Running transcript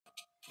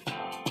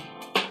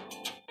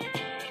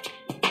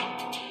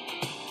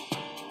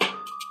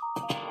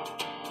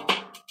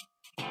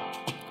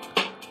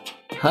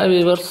Hi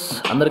weavers,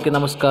 అందరికీ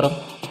నమస్కారం.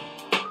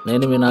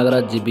 నేను మీ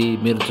నాగరాజ్ జీబీ.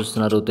 మీరు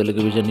చూస్తున్నారు Telugu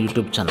vision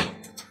YouTube channel.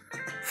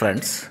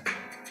 Friends,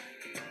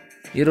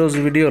 ఈరోజు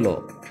వీడియోలో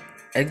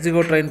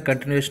ఎగ్జిగో ట్రైన్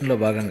కంటిన్యూషన్లో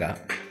భాగంగా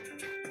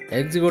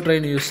ఎగ్జిగో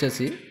ట్రైన్ యూస్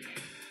చేసి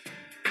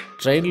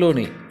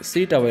ట్రైన్లోని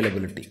సీట్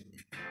అవైలబిలిటీ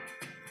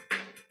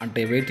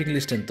అంటే వెయిటింగ్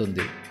లిస్ట్ ఎంత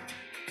ఉంది,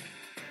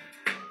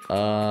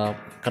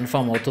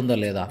 కన్ఫామ్ అవుతుందా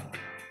లేదా,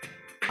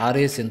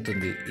 ఆర్ఏఎస్ ఎంత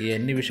ఉంది, ఈ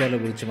అన్ని విషయాల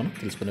గురించి మనం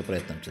తెలుసుకునే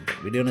ప్రయత్నం చేద్దాం.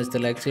 వీడియో నచ్చితే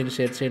లైక్ చేయండి,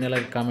 షేర్ చేయండి,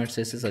 అలాగే కామెంట్స్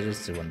చేసి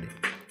సజెస్ట్ ఇవ్వండి.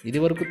 ఇది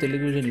వరకు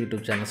Telugu vision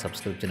YouTube channel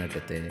subscribe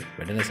చేయనట్లయితే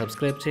వెంటనే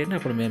సబ్స్క్రైబ్ చేయండి.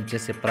 అప్పుడు మేము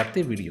చేసే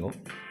ప్రతి వీడియో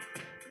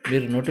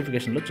మీరు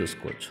నోటిఫికేషన్లో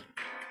చూసుకోవచ్చు.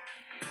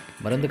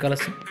 మరెందుకు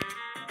ఆలస్యం,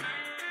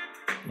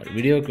 మరి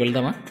వీడియోకి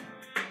వెళ్దామా?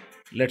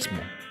 Let's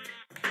move.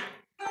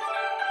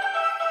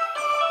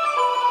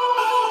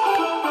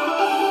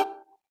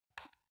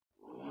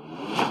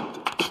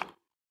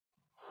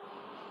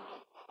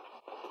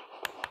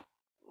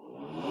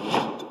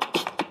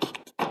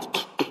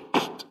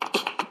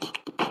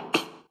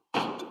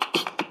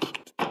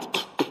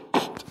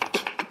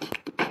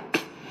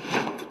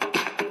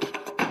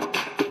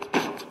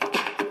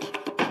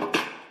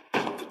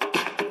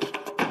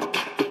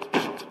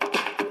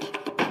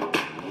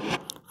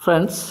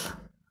 Friends,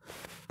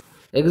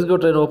 ఎగ్జిగో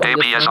train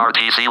open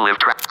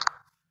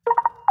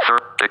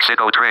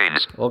Ixigo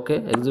trains. Okay,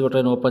 ఎగ్జిగో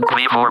train open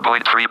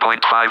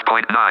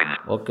V4.3.5.9.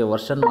 Okay,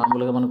 version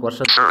మామూలుగా మనకు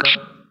వర్షన్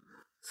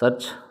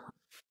సెర్చ్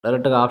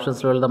డైరెక్ట్గా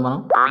ఆప్షన్స్లో వెళ్దాం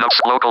మనం.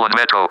 Ernest Local and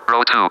Metro,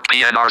 Row 2,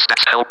 PNR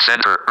Stats Help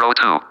Center, Row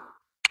 2.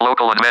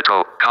 Local and Metro,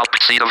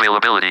 Seat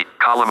Availability,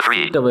 Column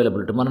 3. Seat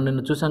availability మనం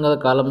నిన్న చూసాం కదా,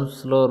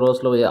 కాలమ్స్లో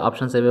రోస్లో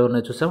ఆప్షన్స్ ఏవే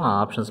ఉన్నాయో చూసాం. ఆ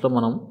ఆప్షన్స్లో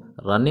మనం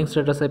రన్నింగ్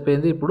స్టేటస్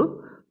అయిపోయింది. ఇప్పుడు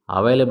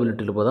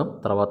అవైలబిలిటీలు పోదాం.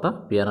 తర్వాత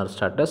పిఎన్ఆర్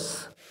స్టాటస్,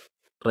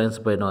 ట్రైన్స్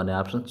పైన అనే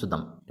ఆప్షన్స్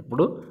చూద్దాం.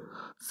 ఇప్పుడు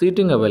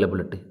సీటింగ్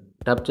అవైలబిలిటీ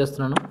ట్యాప్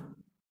చేస్తున్నాను.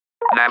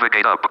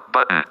 Navigate up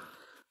button.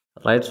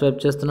 Right swipe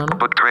చేస్తున్నాను.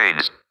 Book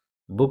trains.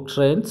 Book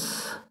trains.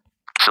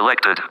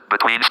 Selected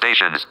between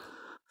stations.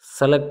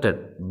 Selected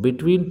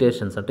between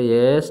stations అంటే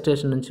ఏ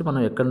స్టేషన్ నుంచి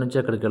మనం ఎక్కడి నుంచి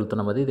ఎక్కడికి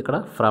వెళ్తున్నాం అది ఇక్కడ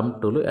ఫ్రమ్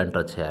టూలు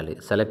ఎంటర్ చేయాలి.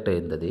 సెలెక్ట్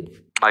అయింది అది.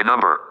 By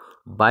number.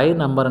 బై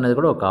నంబర్ అనేది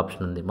కూడా ఒక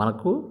ఆప్షన్ ఉంది.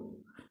 మనకు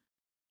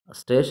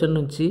స్టేషన్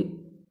నుంచి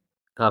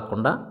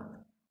కాకుండా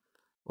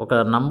ఒక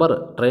నంబర్,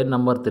 ట్రైన్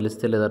నంబర్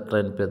తెలిస్తే లేదా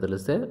ట్రైన్ పేరు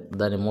తెలిస్తే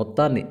దాని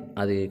మొత్తాన్ని,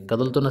 అది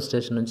కదులుతున్న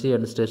స్టేషన్ నుంచి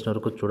ఎండ్ స్టేషన్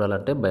వరకు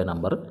చూడాలంటే బై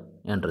నంబర్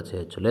ఎంటర్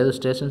చేయొచ్చు. లేదు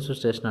స్టేషన్ టు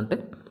స్టేషన్ అంటే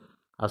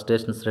ఆ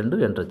స్టేషన్స్ రెండు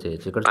ఎంటర్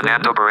చేయొచ్చు. ఇక్కడ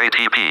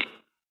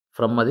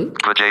ఫ్రమ్ అది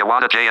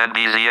Vijayawada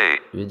JNBZA.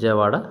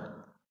 విజయవాడ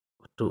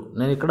 2.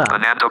 నేను ఇక్కడ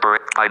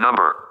by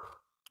number.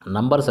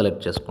 నంబర్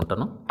సెలెక్ట్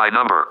చేసుకుంటాను. By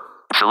number.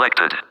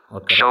 Selected.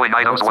 Okay. Showing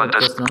items 1 to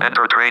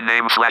enter train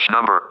name /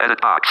 number.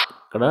 Edit box.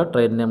 ఇక్కడ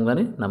ట్రైన్ నేమ్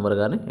కానీ నంబర్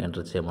కానీ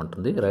enter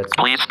చేయమంటుంది. Right.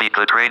 Please speak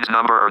the train's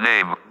number or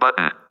name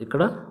button.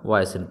 ఇక్కడ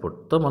voice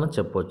ఇన్పుట్తో మనం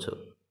చెప్పవచ్చు.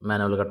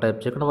 మాన్యువల్గా type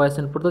చేయకుండా voice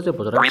ఇన్పుట్తో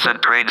చెప్పవచ్చు.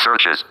 Recent train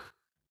searches.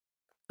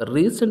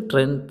 Recent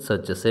train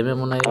searches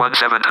ఏమేమి ఉన్నాయి?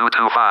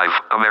 17225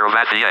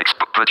 Amaravati X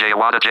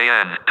Vijayawada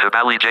JN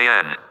Hubali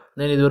JN.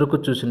 నేను ఇదివరకు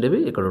చూసిండేవి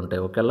ఇక్కడ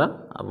ఉంటాయి. ఒకేలా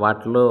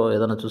వాటిలో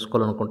ఏదైనా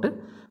చూసుకోవాలనుకుంటే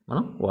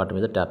మనం వాటి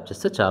మీద ట్యాప్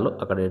చేస్తే చాలు,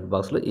 అక్కడ ఎయిట్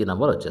బాక్స్లో ఈ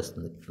నంబర్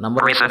వచ్చేస్తుంది.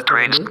 Number Recent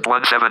trains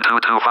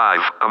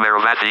 17225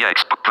 Amaravati X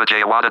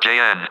Vijayawada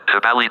JN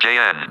Hubali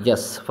JN.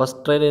 Yes, first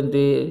train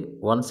ఏంటి?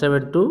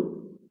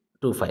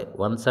 17225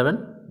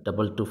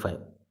 17225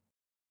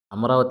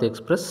 అమరావతి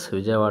ఎక్స్ప్రెస్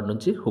విజయవాడ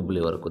నుంచి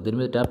హుబ్లీ వరకు. దీని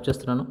మీద ట్యాప్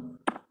చేస్తున్నాను.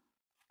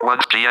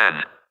 1 GN.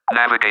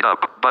 Navigate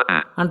up button.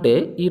 అంటే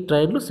ఈ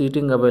ట్రైన్లో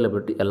సీటింగ్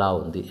అవైలబిలిటీ ఎలా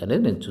ఉంది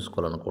అనేది నేను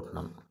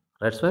చూసుకోవాలనుకుంటున్నాను.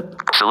 Right swipe.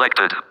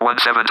 Selected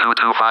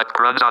 17225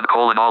 runs on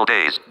all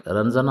days.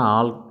 Runs on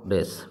all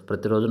days,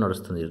 ప్రతిరోజు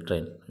నడుస్తుంది ఈ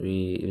ట్రైన్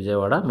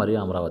విజయవాడ మరియు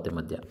అమరావతి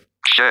మధ్య.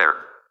 Share.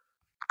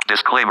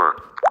 Disclaimer.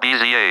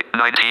 BZA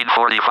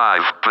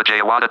 1945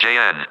 Vijayawada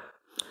JN.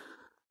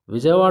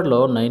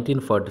 విజయవాడలో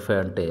 1945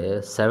 అంటే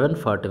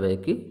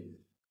 7:45కి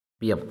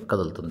PM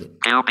కదులుతుంది.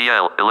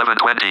 UBL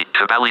 1120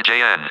 Hubali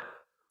JN.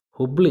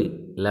 Hubli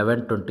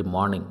 11:20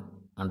 morning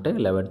అంటే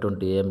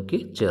 11:20 AM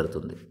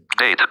చేరుతుంది.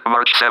 Date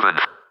March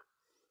 7th.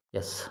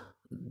 Yes,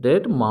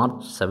 date March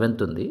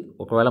 7th ఉంది.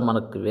 ఒకవేళ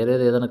మనకు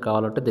వేరేది ఏదైనా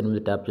కావాలంటే దీని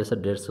మీద ట్యాప్ చేస్తే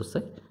డేట్స్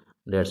వస్తాయి.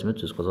 డేట్స్ మీద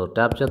చూసుకోవచ్చు.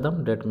 ట్యాప్ చేద్దాం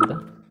డేట్ మీద.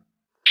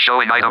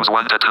 Showing items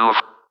 1 to 2 of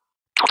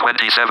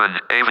 27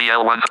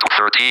 AVL 1 to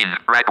 13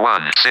 rack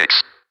 1 6.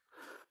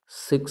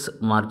 6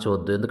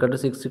 మార్చవద్దు, ఎందుకంటే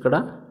 6 ఇక్కడ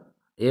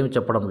ఏమి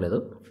చెప్పడం లేదు.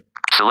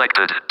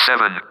 Selected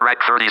 7 rack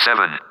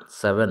 37.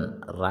 7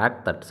 ర్యాక్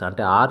 30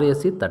 అంటే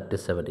RAC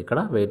 37. ఇక్కడ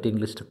వెయిటింగ్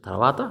లిస్ట్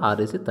తర్వాత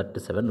RAC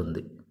 37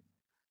 ఉంది.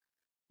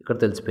 ఇక్కడ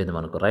తెలిసిపోయింది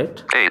మనకు. Right.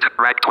 8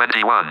 rack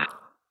 21.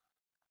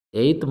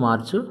 8th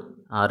March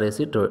RAC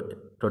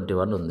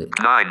 21 ఉంది.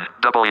 9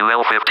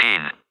 WL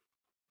 15.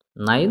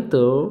 9th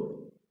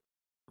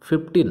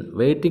 15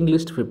 waiting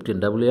list 15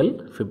 WL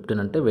 15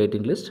 అంటే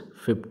వెయిటింగ్ లిస్ట్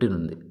 15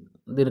 ఉంది.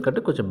 దీనికంటే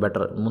కొంచెం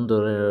బెటర్. ముందు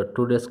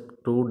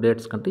 2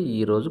 డేట్స్ కంటే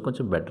ఈరోజు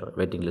కొంచెం బెటర్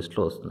వెయిటింగ్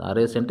లిస్ట్లో వస్తుంది.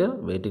 RAC అంటే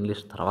వెయిటింగ్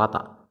లిస్ట్ తర్వాత.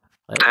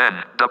 10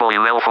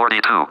 WL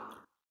 42.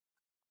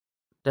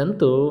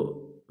 10th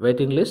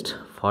వెయిటింగ్ లిస్ట్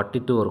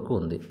 42 వరకు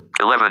ఉంది.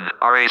 11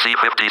 RAC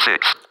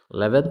 56.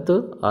 11th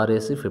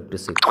RAC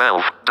 56,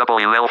 12.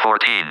 WL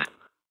 14.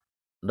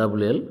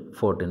 WL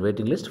 14,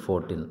 waiting list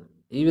 14.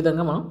 ఈ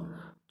విధంగా మనం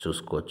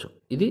చూసుకోవచ్చు.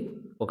 ఇది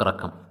ఒక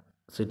రకం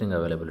సీటింగ్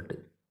అవైలబిలిటీ.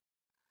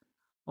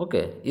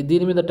 ఓకే,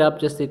 దీని మీద ట్యాప్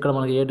చేస్తే ఇక్కడ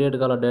మనకి ఏ డేట్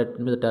కావాలో డేట్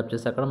మీద ట్యాప్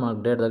చేస్తే అక్కడ మనకు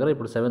డేట్ దగ్గర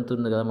ఇప్పుడు 7th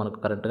ఉంది కదా, మనకు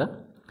కరెక్ట్గా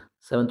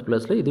 7th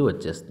ప్లేస్లో ఇది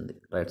వచ్చేస్తుంది.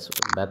 రైట్,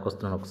 బ్యాక్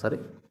వస్తున్నాను ఒకసారి.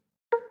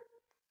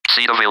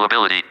 Seat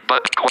availability,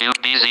 but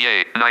UBZA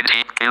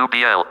 19,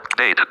 UBL,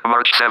 date,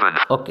 March 7.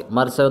 Okay,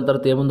 మరి 7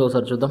 తర్వాత ఏముందో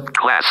ఒకసారి చూద్దాం.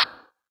 Class.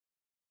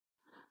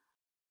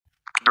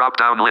 Drop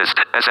down list,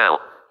 SL.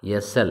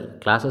 SL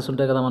classes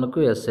ఉంటాయి కదా మనకు,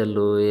 ఎస్ఎల్,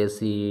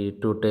 ఏసీ,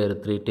 2 టైర్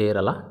 3 టైర్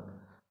అలా.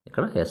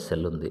 ఇక్కడ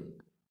ఎస్ఎల్ ఉంది,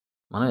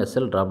 మనం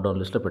ఎస్ఎల్ డ్రాప్ డౌన్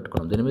లిస్ట్లో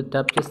పెట్టుకున్నాం. దీని మీద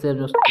ట్యాప్ చేస్తే ఏం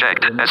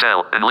Checked,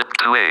 SL, and list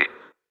 2A.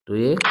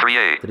 2A,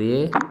 3A.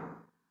 3A,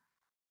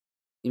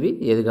 ఇవి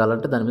ఏది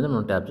కావాలంటే దాని మీద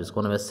మనం ట్యాప్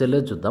చేసుకోవాలి.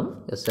 ఎస్ఎల్ఏ చూద్దాం.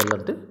 ఎస్ఎల్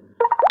అంటే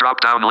Drop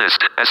down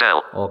list, SL.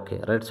 Okay,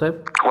 right swipe.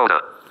 Quota.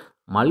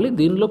 మళ్ళీ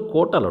దీనిలో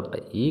కోటాలు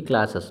ఉంటాయి. ఈ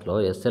క్లాసెస్లో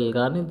ఎస్ఎల్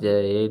కానీ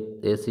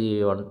ఏసీ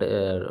 1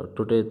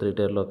 2 టైర్ 3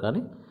 టైర్లో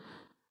కానీ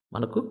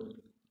మనకు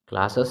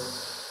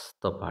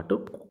క్లాసెస్తో పాటు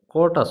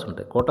కోటాస్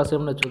ఉంటాయి. కోటాస్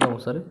ఏమన్నా చూద్దాం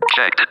ఒకసారి.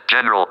 Checked,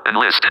 general, and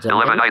list,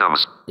 11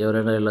 items.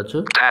 ఎవరైనా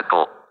వెళ్ళొచ్చు.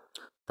 Tackle.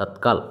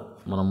 తత్కాల్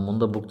మనం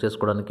ముందు బుక్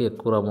చేసుకోవడానికి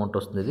ఎక్కువ అమౌంట్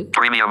వస్తుంది. ఇది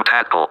Premium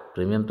tackle.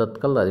 ప్రీమియం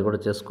తత్కాల్, అది కూడా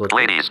చేసుకోవచ్చు.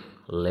 Ladies.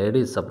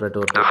 Ladies separate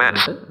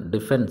Defense.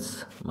 Defence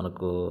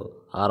మనకు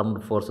ఆర్మ్డ్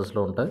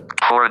ఫోర్సెస్లో ఉంటాయి.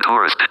 Foreign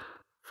tourist.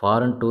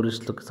 ఫారెన్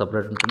టూరిస్టులకు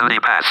సపరేట్ ఉంటుంది. Duty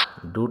pass.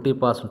 డ్యూటీ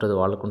పాస్ ఉంటుంది,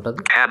 వాళ్ళకు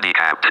ఉంటుంది.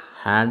 Handicapped.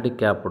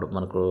 హ్యాండిక్యాప్డ్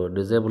మనకు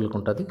డిజేబుల్కి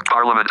ఉంటుంది.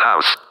 Parliament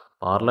house.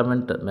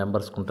 పార్లమెంట్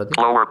మెంబర్స్కి ఉంటుంది.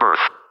 Lower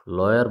berth.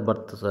 లోయర్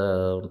బర్త్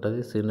ఉంటుంది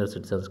సీనియర్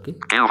సిటిజన్స్కి.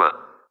 Uva.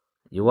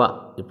 యువ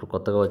ఇప్పుడు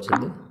కొత్తగా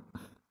వచ్చింది.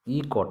 ఈ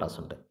కోటాస్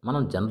ఉంటాయి.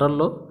 మనం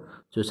జనరల్లో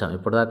చూసాం,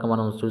 ఇప్పటిదాకా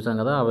మనం చూసాం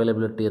కదా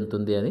అవైలబిలిటీ ఎంత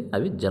ఉంది అని.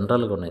 అవి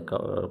జనరల్గా ఉన్నాయి.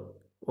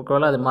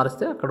 ఒకవేళ అది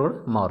మారిస్తే అక్కడ కూడా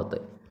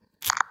మారుతాయి.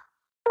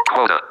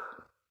 Quota.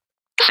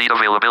 Seat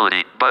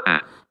availability, button.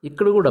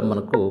 ఇక్కడ కూడా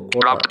మనకు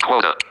quota Dropped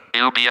quota.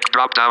 UBS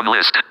drop down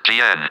list,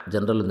 GN.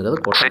 General ఉంది కదా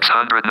కోటా.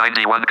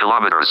 691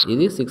 kilometers.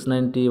 ఇది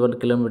 691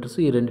 కిలోమీటర్స్.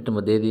 ఈ రెండింటి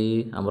మధ్య ఏది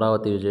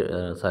అమరావతి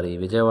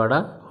విజయవాడ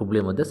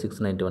హుబ్లీ మధ్య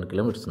 691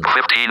 కిలోమీటర్స్ ఉంది.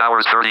 15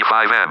 hours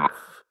 35 m.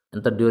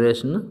 ఎంత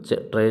duration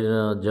train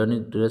journey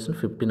duration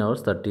 15 hours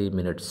 30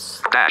 minutes.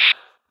 Dash.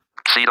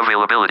 Seat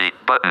availability,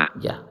 button.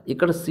 Yeah,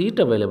 ఇక్కడ సీట్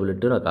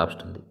అవైలబిలిటీ ఒక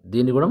ఆప్షన్ ఉంది.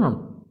 దీన్ని కూడా మనం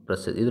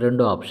ప్రెస్ ఇది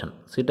రెండో ఆప్షన్.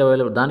 సీట్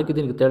అవైలబిలిటీ దానికి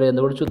దీనికి తేడా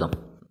ఏందో కూడా చూద్దాం.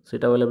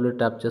 సీట్ అవైలబిలిటీ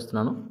ట్యాప్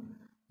చేస్తున్నాను.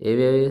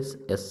 ఏవేవి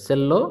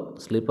ఎస్ఎల్లో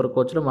స్లీపర్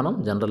కోచ్లో మనం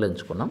జనరల్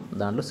ఎంచుకున్నాం.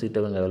 దాంట్లో సీట్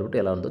అవైలబిలిటీ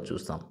ఎలా ఉందో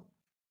చూస్తాం.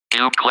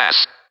 U class.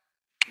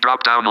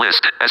 Drop down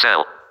list,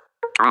 SL.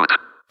 Route.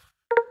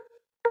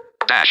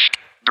 Dash.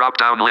 Drop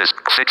down list,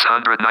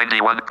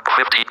 691,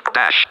 50,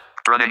 dash.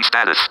 Running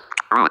status.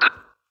 Route.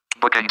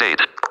 Booking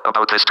date.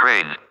 About this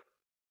train.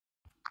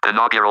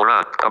 Inaugural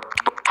run.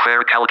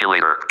 Fare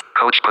calculator.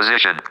 Coach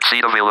position.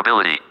 Seat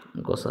availability.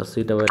 ఇంకోసారి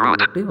seat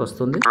availability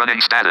వస్తుంది.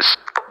 Running status.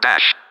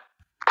 Dash.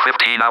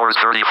 15 hours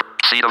 30.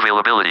 Seat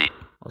availability.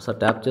 ఒకసారి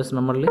tap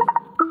చేస్తున్నాం మళ్ళీ.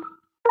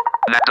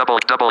 Net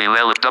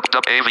WL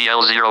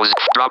AVL 0.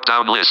 Drop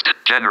down list.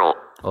 General.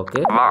 Okay,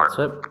 March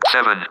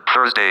 7.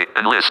 Thursday.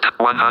 And list.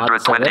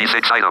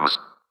 126 items.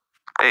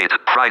 8.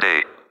 Friday.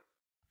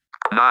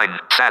 9.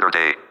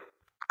 Saturday.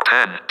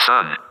 10.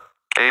 Sun.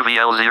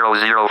 AVL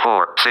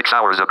 004. 6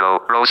 hours ago.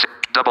 Row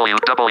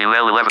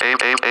WL 11.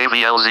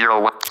 AVL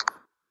 01.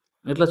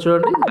 ఇట్లా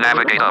చూడండి,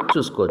 Navigate up.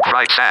 చూసుకోవచ్చు.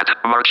 Right sat.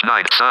 March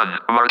 9. Sun.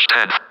 March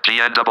 10th.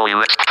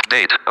 GNWX.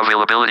 Date.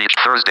 Availability.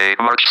 Thursday.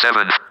 March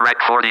 7. Rack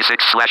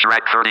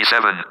 46/Rack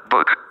 37.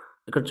 Book.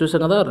 ఇక్కడ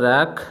చూసాం కదా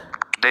rack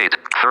Date.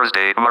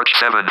 Thursday. March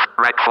 7.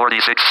 Rack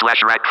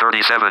 46/Rack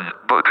 37.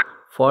 Book.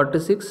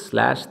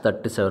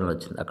 46/37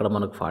 వచ్చింది. అక్కడ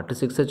మనకు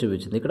 46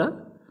 చూపించింది, ఇక్కడ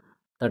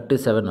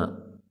 37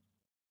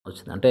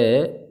 వచ్చింది. అంటే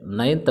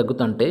 9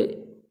 తగ్గుతుంటే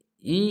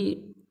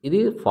ఇది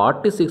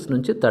 46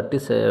 నుంచి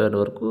 37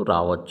 వరకు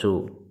రావచ్చు.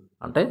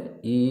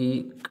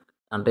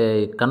 అంటే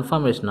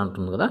కన్ఫర్మేషన్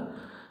అంటుంది కదా,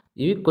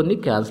 ఇవి కొన్ని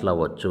క్యాన్సిల్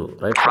అవ్వచ్చు.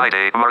 Right,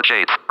 Friday. March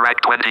 8th. Rack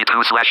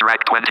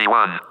 22/Rack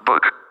 21.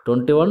 Book.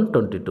 21,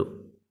 22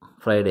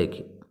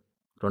 ఫ్రైడేకి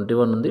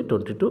 21 ఉంది,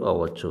 22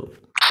 అవ్వచ్చు.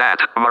 Sat.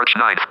 March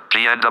 9th.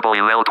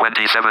 GNWL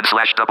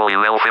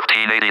 27/WL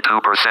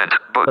 1582%.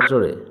 Book.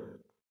 ఇక్కడ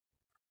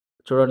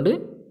చూడండి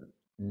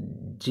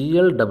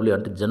GLW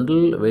అంటే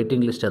జనరల్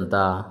వెయిటింగ్ లిస్ట్ ఎంత.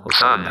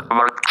 Sun.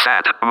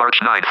 Sat. March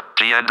 9th.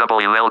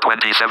 GNWL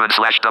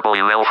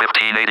 27/WL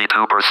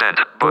 1582%.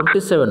 Book.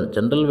 27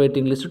 general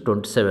waiting list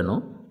 27,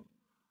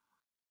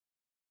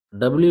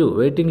 W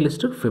waiting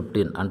list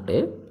 15. అంటే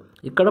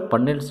ఇక్కడ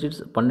 12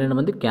 seats 12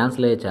 మంది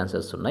cancel అయ్యే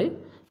ఛాన్సెస్ ఉన్నాయి.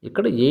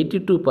 ఇక్కడ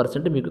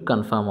 82% మీకు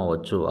కన్ఫామ్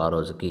అవ్వచ్చు. ఆ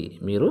రోజుకి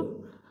మీరు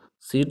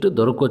సీటు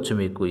దొరకవచ్చు.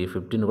 మీకు ఈ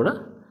 15 కూడా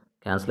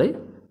క్యాన్సిల్ అయ్యి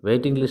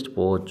వెయిటింగ్ లిస్ట్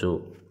పోవచ్చు.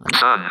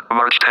 Sun.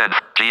 March 10th.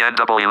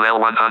 GNWL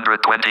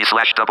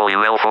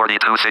 120/WL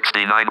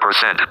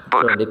 4269%.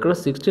 Book. చూడండి, ఇక్కడ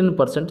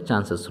 16%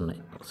 ఛాన్సెస్ ఉన్నాయి.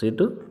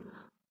 సీటు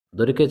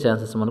దొరికే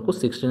ఛాన్సెస్ మనకు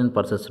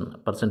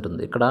 16%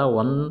 ఉంది. ఇక్కడ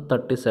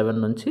 137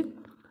 నుంచి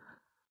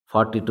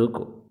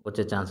 42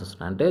 వచ్చే ఛాన్సెస్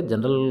ఉన్నాయి. అంటే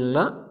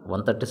జనరల్గా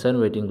 137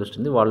 వెయిటింగ్ లిస్ట్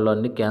ఉంది. వాళ్ళు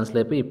అన్నీ క్యాన్సిల్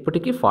అయిపోయి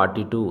ఇప్పటికీ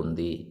 42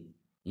 ఉంది.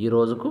 ఈ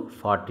రోజుకు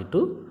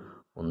 42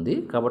 ఉంది.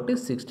 కాబట్టి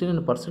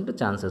 69%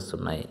 ఛాన్సెస్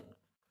ఉన్నాయి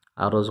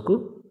ఆ రోజుకు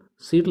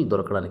సీట్లు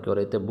దొరకడానికి.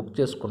 ఎవరైతే బుక్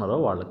చేసుకున్నారో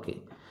వాళ్ళకి.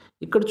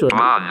 ఇక్కడ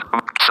చూడండి.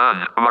 Sun,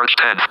 March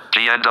 10th,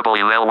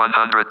 GNWL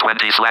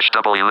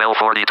 120/WL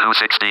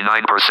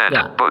 4269%.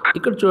 Book.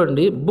 ఇక్కడ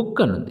చూడండి బుక్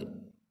అని ఉంది.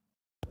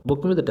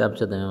 బుక్ మీద ట్యాప్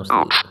చేద్దాం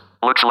ఏమొస్తుంది.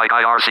 Looks like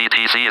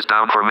IRCTC is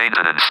down for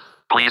maintenance.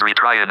 Please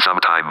retry in some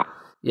time.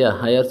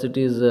 IRCT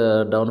is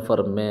down for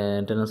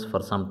maintenance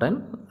for some time.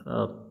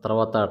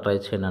 తర్వాత ట్రై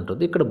చేయండి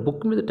అంటుంది. ఇక్కడ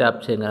బుక్ మీద ట్యాప్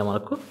చేయగానే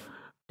మనకు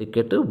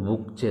టికెట్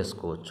బుక్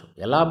చేసుకోవచ్చు.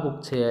 ఎలా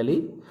బుక్ చేయాలి,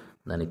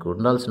 దానికి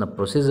ఉండాల్సిన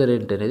ప్రొసీజర్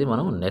ఏంటి అనేది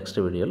మనం నెక్స్ట్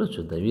వీడియోలో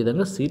చూద్దాం. ఈ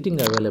విధంగా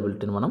సీటింగ్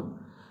అవైలబిలిటీని మనం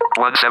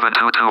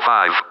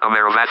 17225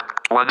 Amerivat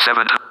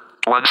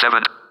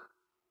 17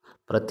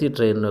 ప్రతి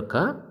ట్రైన్ యొక్క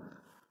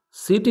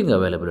సీటింగ్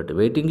అవైలబిలిటీ,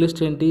 వెయిటింగ్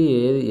లిస్ట్ ఏంటి,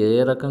 ఏ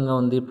రకంగా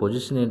ఉంది,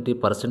 పొజిషన్ ఏంటి,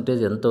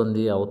 పర్సంటేజ్ ఎంత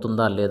ఉంది,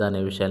 అవుతుందా లేదా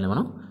అనే విషయాన్ని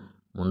మనం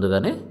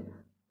ముందుగానే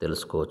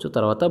తెలుసుకోవచ్చు.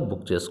 తర్వాత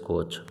బుక్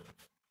చేసుకోవచ్చు.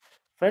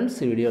 ఫ్రెండ్స్,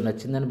 ఈ వీడియో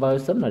నచ్చిందని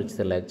భావిస్తాను.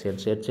 నచ్చితే లైక్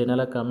చేయండి, షేర్ చేయండి,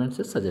 అలా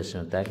కామెంట్స్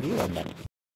సజెషన్. Thank you.